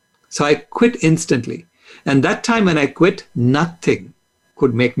 So I quit instantly. And that time when I quit, nothing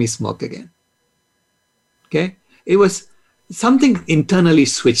could make me smoke again. Okay? It was something internally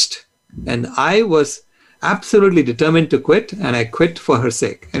switched. And I was absolutely determined to quit, and I quit for her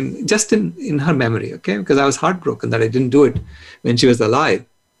sake. And just in her memory, okay? Because I was heartbroken that I didn't do it when she was alive,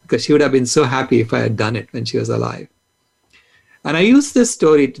 because she would have been so happy if I had done it when she was alive. And I use this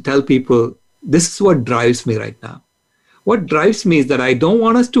story to tell people, this is what drives me right now. What drives me is that I don't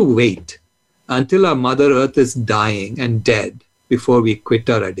want us to wait until our Mother Earth is dying and dead before we quit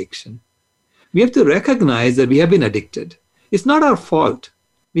our addiction. We have to recognize that we have been addicted. It's not our fault.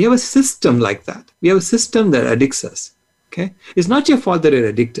 We have a system like that. We have a system that addicts us. Okay? It's not your fault that you're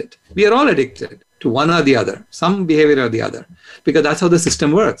addicted. We are all addicted to one or the other, some behavior or the other, because that's how the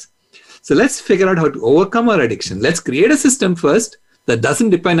system works. So let's figure out how to overcome our addiction. Let's create a system first that doesn't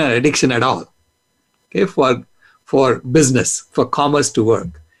depend on addiction at all. Okay? For business, for commerce to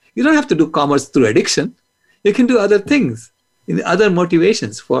work. You don't have to do commerce through addiction. You can do other things, other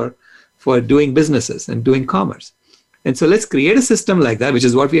motivations for doing businesses and doing commerce. And so let's create a system like that, which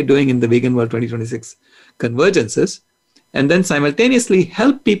is what we are doing in the Vegan World 2026 Convergences, and then simultaneously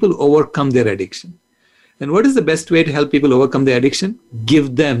help people overcome their addiction. And what is the best way to help people overcome their addiction?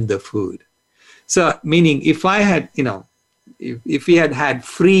 Give them the food. So meaning if I had, if we had had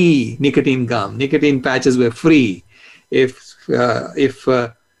free nicotine gum, nicotine patches were free, if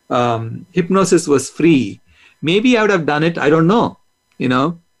hypnosis was free, maybe I would have done it. I don't know,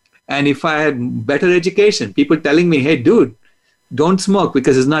 And if I had better education, people telling me, hey, dude, don't smoke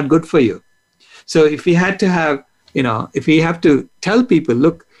because it's not good for you. So if we had to have, if we have to tell people,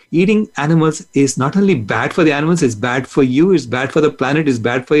 look, eating animals is not only bad for the animals, it's bad for you, it's bad for the planet, it's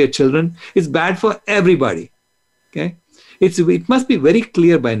bad for your children, it's bad for everybody. Okay? It must be very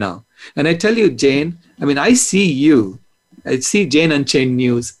clear by now. And I tell you, Jane, I see Jane Unchained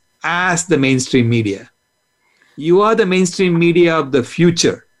News as the mainstream media. You are the mainstream media of the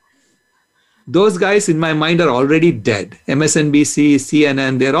future. Those guys in my mind are already dead. MSNBC,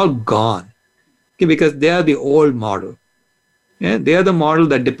 CNN, they're all gone. Okay, because they are the old model. Yeah, they are the model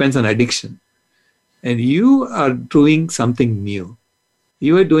that depends on addiction. And you are doing something new.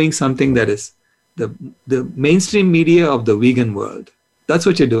 You are doing something that is the mainstream media of the vegan world. That's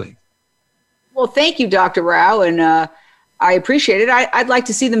what you're doing. Well, thank you, Dr. Rao, and I appreciate it. I'd like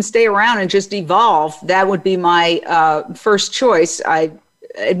to see them stay around and just evolve. That would be my first choice. I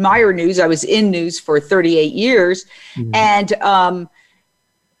admire news. I was in news for 38 years. Mm-hmm. And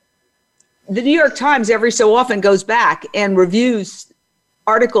the New York Times every so often goes back and reviews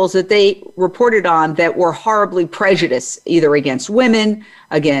articles that they reported on that were horribly prejudiced, either against women,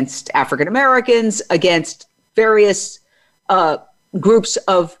 against African Americans, against various groups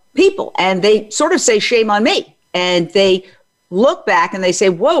of people. And they sort of say, shame on me. And they look back and they say,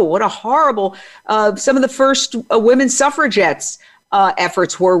 whoa, what a horrible, some of the first women's suffragettes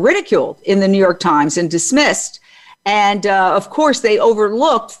efforts were ridiculed in the New York Times and dismissed. And of course, they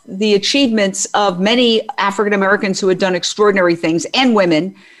overlooked the achievements of many African Americans who had done extraordinary things, and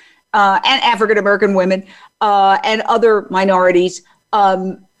women, and African American women, and other minorities.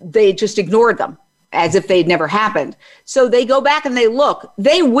 They just ignored them as if they'd never happened. So they go back and they look.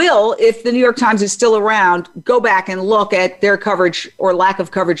 They will, if the New York Times is still around, go back and look at their coverage or lack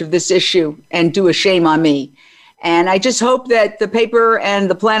of coverage of this issue and do a shame on me. And I just hope that the paper and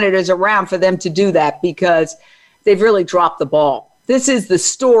the planet is around for them to do that, because they've really dropped the ball. This is the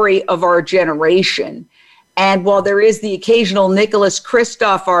story of our generation. And while there is the occasional Nicholas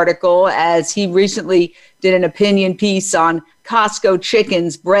Kristof article, as he recently did an opinion piece on Costco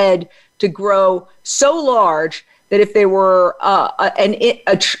chickens bred to grow so large that if they were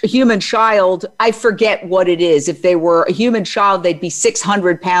a human child, I forget what it is. If they were a human child, they'd be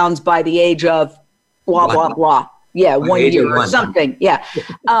 600 pounds by the age of blah, blah, blah. Yeah, 1 year or something. Yeah.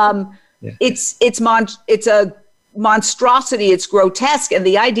 It's a monstrosity. It's grotesque. And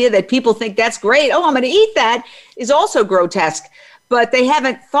the idea that people think that's great, oh, I'm going to eat that, is also grotesque. But they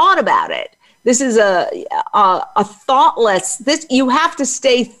haven't thought about it. This is a thoughtless, you have to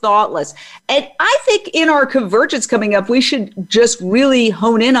stay thoughtless. And I think in our convergence coming up, we should just really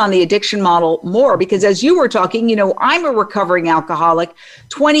hone in on the addiction model more, because as you were talking, I'm a recovering alcoholic,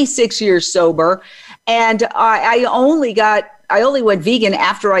 26 years sober. And I only went vegan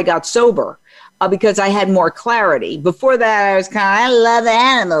after I got sober because I had more clarity. Before that, I was I love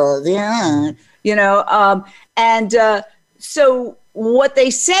animals, so what they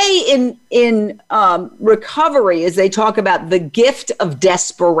say in recovery is they talk about the gift of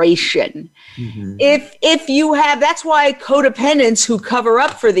desperation. Mm-hmm. If you have, that's why codependents who cover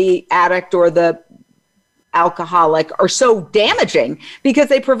up for the addict or the alcoholic are so damaging, because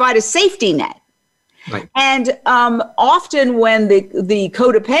they provide a safety net. Right. And often when the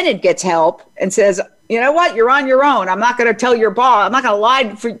codependent gets help and says, you know what, you're on your own. I'm not going to tell your boss. I'm not going to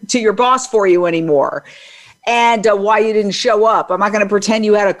lie to your boss for you anymore. And why you didn't show up. I'm not going to pretend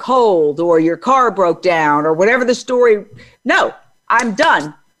you had a cold or your car broke down or whatever the story. No, I'm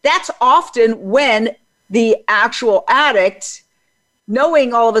done. That's often when the actual addict,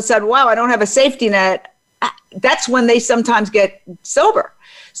 knowing all of a sudden, wow, I don't have a safety net, that's when they sometimes get sober.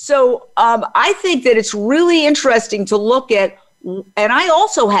 So I think that it's really interesting to look at, and I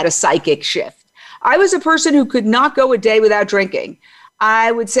also had a psychic shift. I was a person who could not go a day without drinking.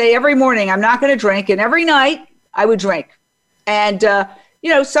 I would say every morning, I'm not going to drink. And every night I would drink. And,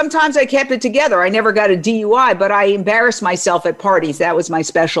 sometimes I kept it together. I never got a DUI, but I embarrassed myself at parties. That was my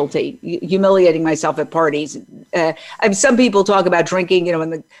specialty, humiliating myself at parties. Some people talk about drinking,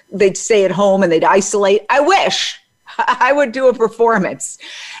 and they'd stay at home and they'd isolate. I wish I would do a performance.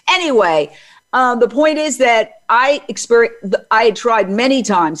 Anyway, the point is that I had tried many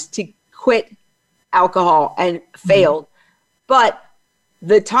times to quit alcohol and failed. But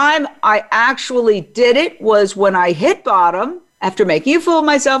the time I actually did it was when I hit bottom after making a fool of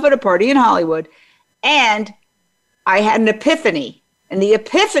myself at a party in Hollywood. And I had an epiphany. And the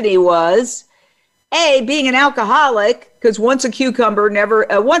epiphany was, being an alcoholic, because once a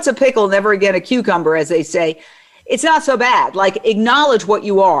pickle, never again a cucumber, as they say, it's not so bad. Like, acknowledge what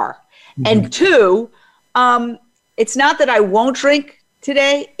you are. Mm-hmm. And two, it's not that I won't drink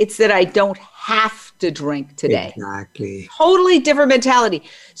today. It's that I don't have to drink today. Exactly. Totally different mentality.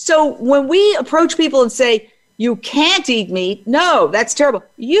 So when we approach people and say, you can't eat meat, no, that's terrible.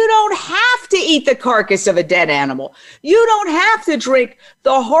 You don't have to eat the carcass of a dead animal. You don't have to drink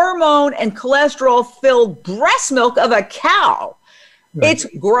the hormone and cholesterol-filled breast milk of a cow. Right. It's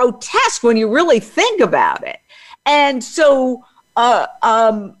grotesque when you really think about it. And so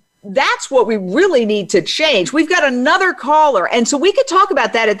that's what we really need to change. We've got another caller. And so we could talk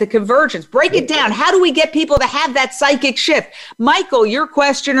about that at the Convergence. Break it down. How do we get people to have that psychic shift? Michael, your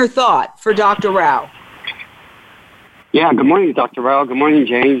question or thought for Dr. Rao? Yeah, good morning, Dr. Rao. Good morning,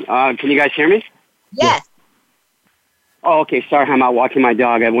 Jane. Can you guys hear me? Yes. Oh, okay. Sorry, I'm out walking my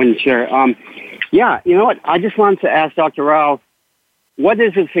dog. I wasn't sure. Yeah, you know what? I just wanted to ask Dr. Rao, what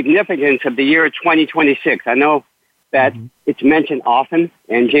is the significance of the year 2026? I know that it's mentioned often,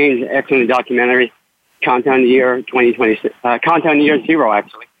 and Jane's excellent documentary, Countdown to Year 2026, Countdown to Year Zero,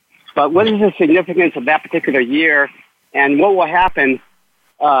 actually. But what is the significance of that particular year, and what will happen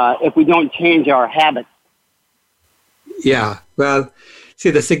if we don't change our habits? Yeah, well, see,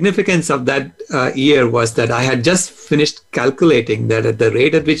 the significance of that year was that I had just finished calculating that at the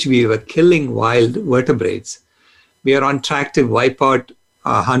rate at which we were killing wild vertebrates, we are on track to wipe out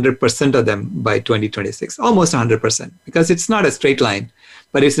 100% of them by 2026, almost 100%, because it's not a straight line,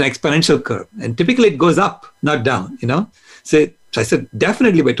 but it's an exponential curve. And typically it goes up, not down, So I said,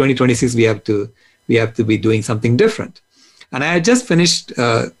 definitely by 2026, we have to be doing something different. And I had just finished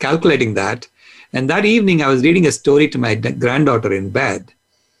calculating that. And that evening I was reading a story to my granddaughter in bed.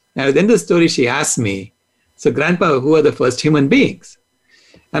 And at the end of the story, she asked me, so Grandpa, who are the first human beings?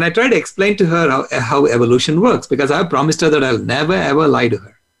 And I tried to explain to her how evolution works, because I promised her that I'll never, ever lie to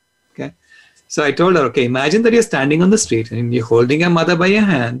her. Okay. So I told her, okay, imagine that you're standing on the street and you're holding your mother by your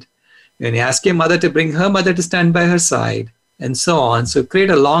hand, and you ask your mother to bring her mother to stand by her side, and so on. So create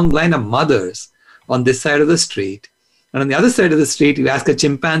a long line of mothers on this side of the street. And on the other side of the street, you ask a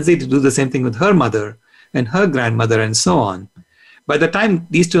chimpanzee to do the same thing with her mother and her grandmother, and so on. By the time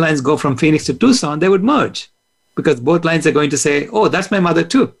these two lines go from Phoenix to Tucson, they would merge, because both lines are going to say, oh, that's my mother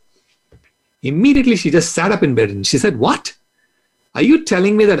too. Immediately, she just sat up in bed and she said, what? Are you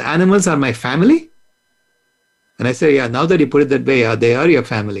telling me that animals are my family? And I said, yeah, now that you put it that way, they are your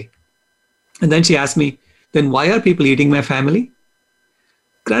family. And then she asked me, then why are people eating my family?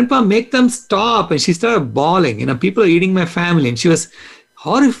 Grandpa, make them stop. And she started bawling, people are eating my family. And she was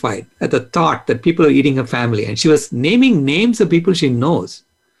horrified at the thought that people are eating her family. And she was naming names of people she knows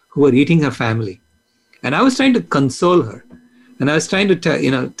who were eating her family. And I was trying to console her. And I was trying to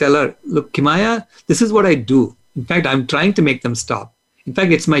tell her, look, Kimaya, this is what I do. In fact, I'm trying to make them stop. In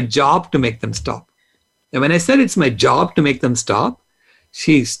fact, it's my job to make them stop. And when I said it's my job to make them stop,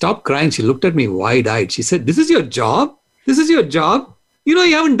 she stopped crying. She looked at me wide-eyed. She said, this is your job? This is your job? You know,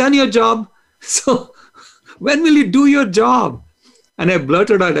 you haven't done your job. So when will you do your job? And I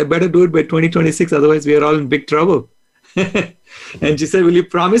blurted out, I better do it by 2026. Otherwise, we are all in big trouble. And she said, will you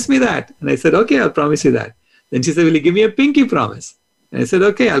promise me that? And I said, okay, I'll promise you that. Then she said, will you give me a pinky promise? And I said,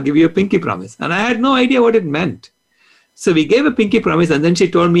 okay, I'll give you a pinky promise. And I had no idea what it meant. So we gave a pinky promise, and then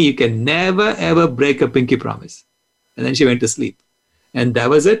she told me, you can never, ever break a pinky promise. And then she went to sleep. And that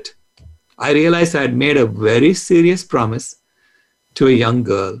was it. I realized I had made a very serious promise to a young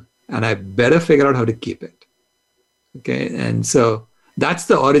girl, and I better figure out how to keep it. Okay, and so that's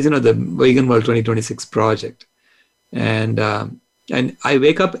the origin of the Vegan World 2026 project. And I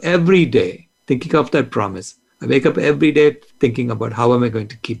wake up every day thinking of that promise. I wake up every day thinking about how am I going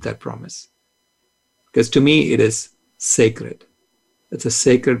to keep that promise. Because to me, it is sacred. It's a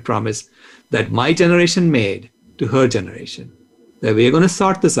sacred promise that my generation made to her generation. That we are going to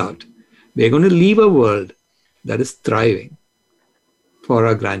sort this out. We are going to leave a world that is thriving for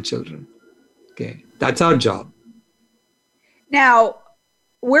our grandchildren. Okay, that's our job. Now,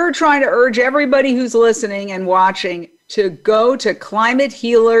 we're trying to urge everybody who's listening and watching to go to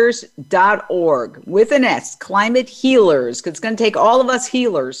climatehealers.org with an S, Climate Healers, because it's going to take all of us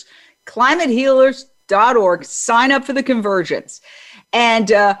healers. climatehealers.org, sign up for the Convergence.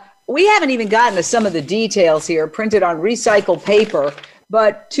 And we haven't even gotten to some of the details here, printed on recycled paper.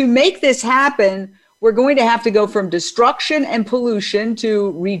 But to make this happen, we're going to have to go from destruction and pollution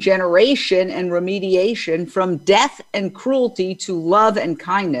to regeneration and remediation, from death and cruelty to love and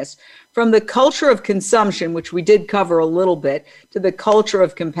kindness, from the culture of consumption, which we did cover a little bit, to the culture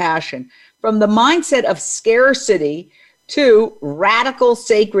of compassion, from the mindset of scarcity to radical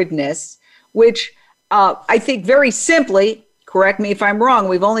sacredness, which I think very simply, correct me if I'm wrong,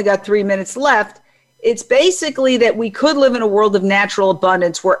 we've only got 3 minutes left. It's basically that we could live in a world of natural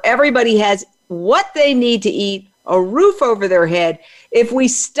abundance where everybody has what they need to eat, a roof over their head, if we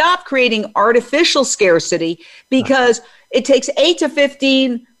stop creating artificial scarcity, because it takes 8 to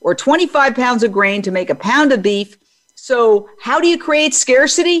 15 or 25 pounds of grain to make a pound of beef. So how do you create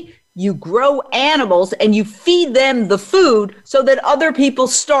scarcity? You grow animals and you feed them the food so that other people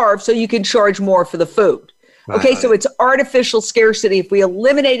starve so you can charge more for the food. Okay, so it's artificial scarcity. If we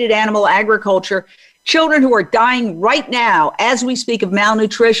eliminated animal agriculture, children who are dying right now, as we speak of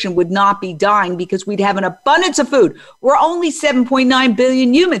malnutrition, would not be dying because we'd have an abundance of food. We're only 7.9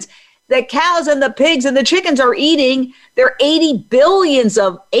 billion humans. The cows and the pigs and the chickens are eating. There are 80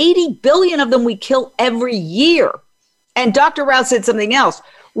 billion of them we kill every year. And Dr. Rao said something else.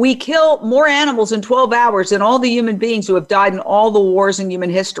 We kill more animals in 12 hours than all the human beings who have died in all the wars in human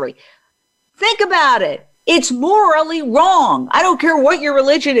history. Think about it. It's morally wrong. I don't care what your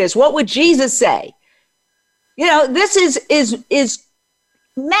religion is. What would Jesus say? You know, this is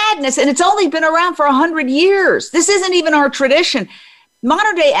madness, and it's only been around for 100 years. This isn't even our tradition.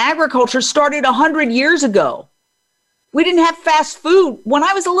 Modern day agriculture started 100 years ago. We didn't have fast food when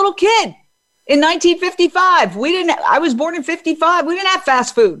I was a little kid in 1955. I was born in 55. We didn't have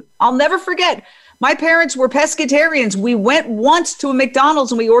fast food. I'll never forget. My parents were pescatarians. We went once to a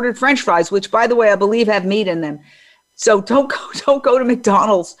McDonald's and we ordered French fries, which, by the way, I believe have meat in them. So don't go to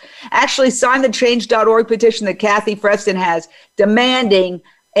McDonald's. Actually, sign the change.org petition that Kathy Freston has demanding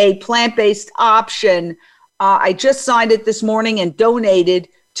a plant-based option. I just signed it this morning and donated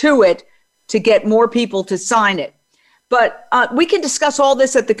to it to get more people to sign it. But we can discuss all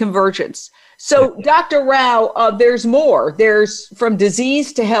this at the Convergence. So, Dr. Rao, there's more. There's from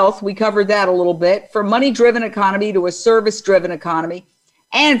disease to health. We covered that a little bit. From money-driven economy to a service-driven economy.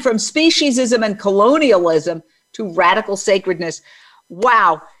 And from speciesism and colonialism to radical sacredness.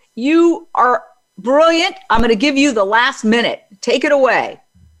 Wow, you are brilliant. I'm going to give you the last minute. Take it away.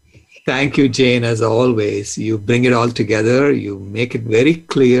 Thank you, Jane, as always. You bring it all together. You make it very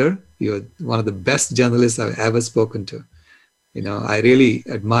clear. You're one of the best journalists I've ever spoken to. You know, I really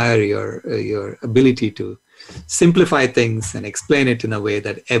admire your ability to simplify things and explain it in a way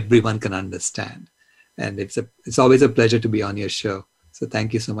that everyone can understand. And it's always a pleasure to be on your show. So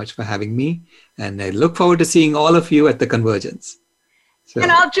thank you so much for having me. And I look forward to seeing all of you at the Convergence. So.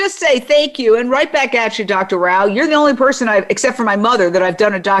 And I'll just say thank you. And right back at you, Dr. Rao. You're the only person, except for my mother, that I've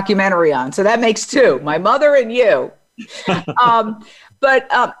done a documentary on. So that makes two, my mother and you. But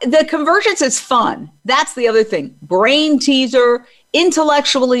the Convergence is fun. That's the other thing. Brain teaser.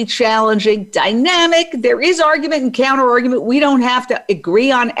 intellectually challenging, dynamic. There is argument and counter argument. We don't have to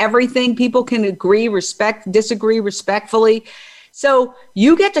agree on everything. People can agree, disagree respectfully. So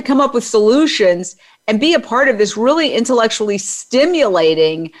you get to come up with solutions and be a part of this really intellectually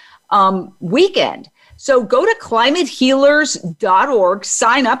stimulating weekend. So go to climatehealers.org,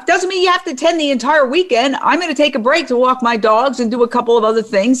 sign up. Doesn't mean you have to attend the entire weekend. I'm going to take a break to walk my dogs and do a couple of other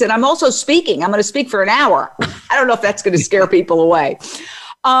things. And I'm also speaking. I'm going to speak for an hour. I don't know if that's going to scare people away.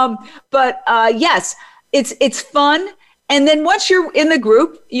 But yes, it's fun. And then once you're in the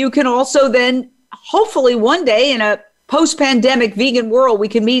group, you can also then hopefully one day in a post-pandemic vegan world, we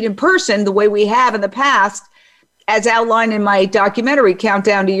can meet in person the way we have in the past, as outlined in my documentary,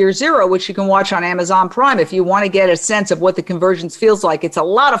 Countdown to Year Zero, which you can watch on Amazon Prime if you want to get a sense of what the convergence feels like. It's a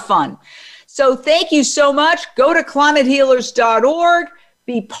lot of fun. So thank you so much. Go to climatehealers.org.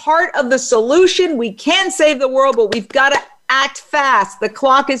 Be part of the solution. We can save the world, but we've got to act fast. The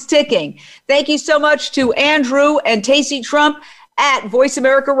clock is ticking. Thank you so much to Andrew and Tacey Trump at Voice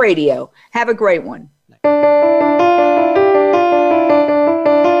America Radio. Have a great one.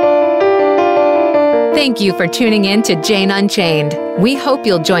 Thank you for tuning in to Jane Unchained. We hope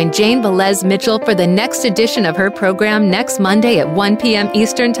you'll join Jane Velez Mitchell for the next edition of her program next Monday at 1 p.m.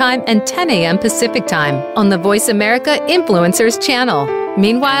 Eastern Time and 10 a.m. Pacific Time on the Voice America Influencers channel.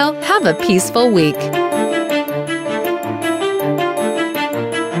 Meanwhile, have a peaceful week.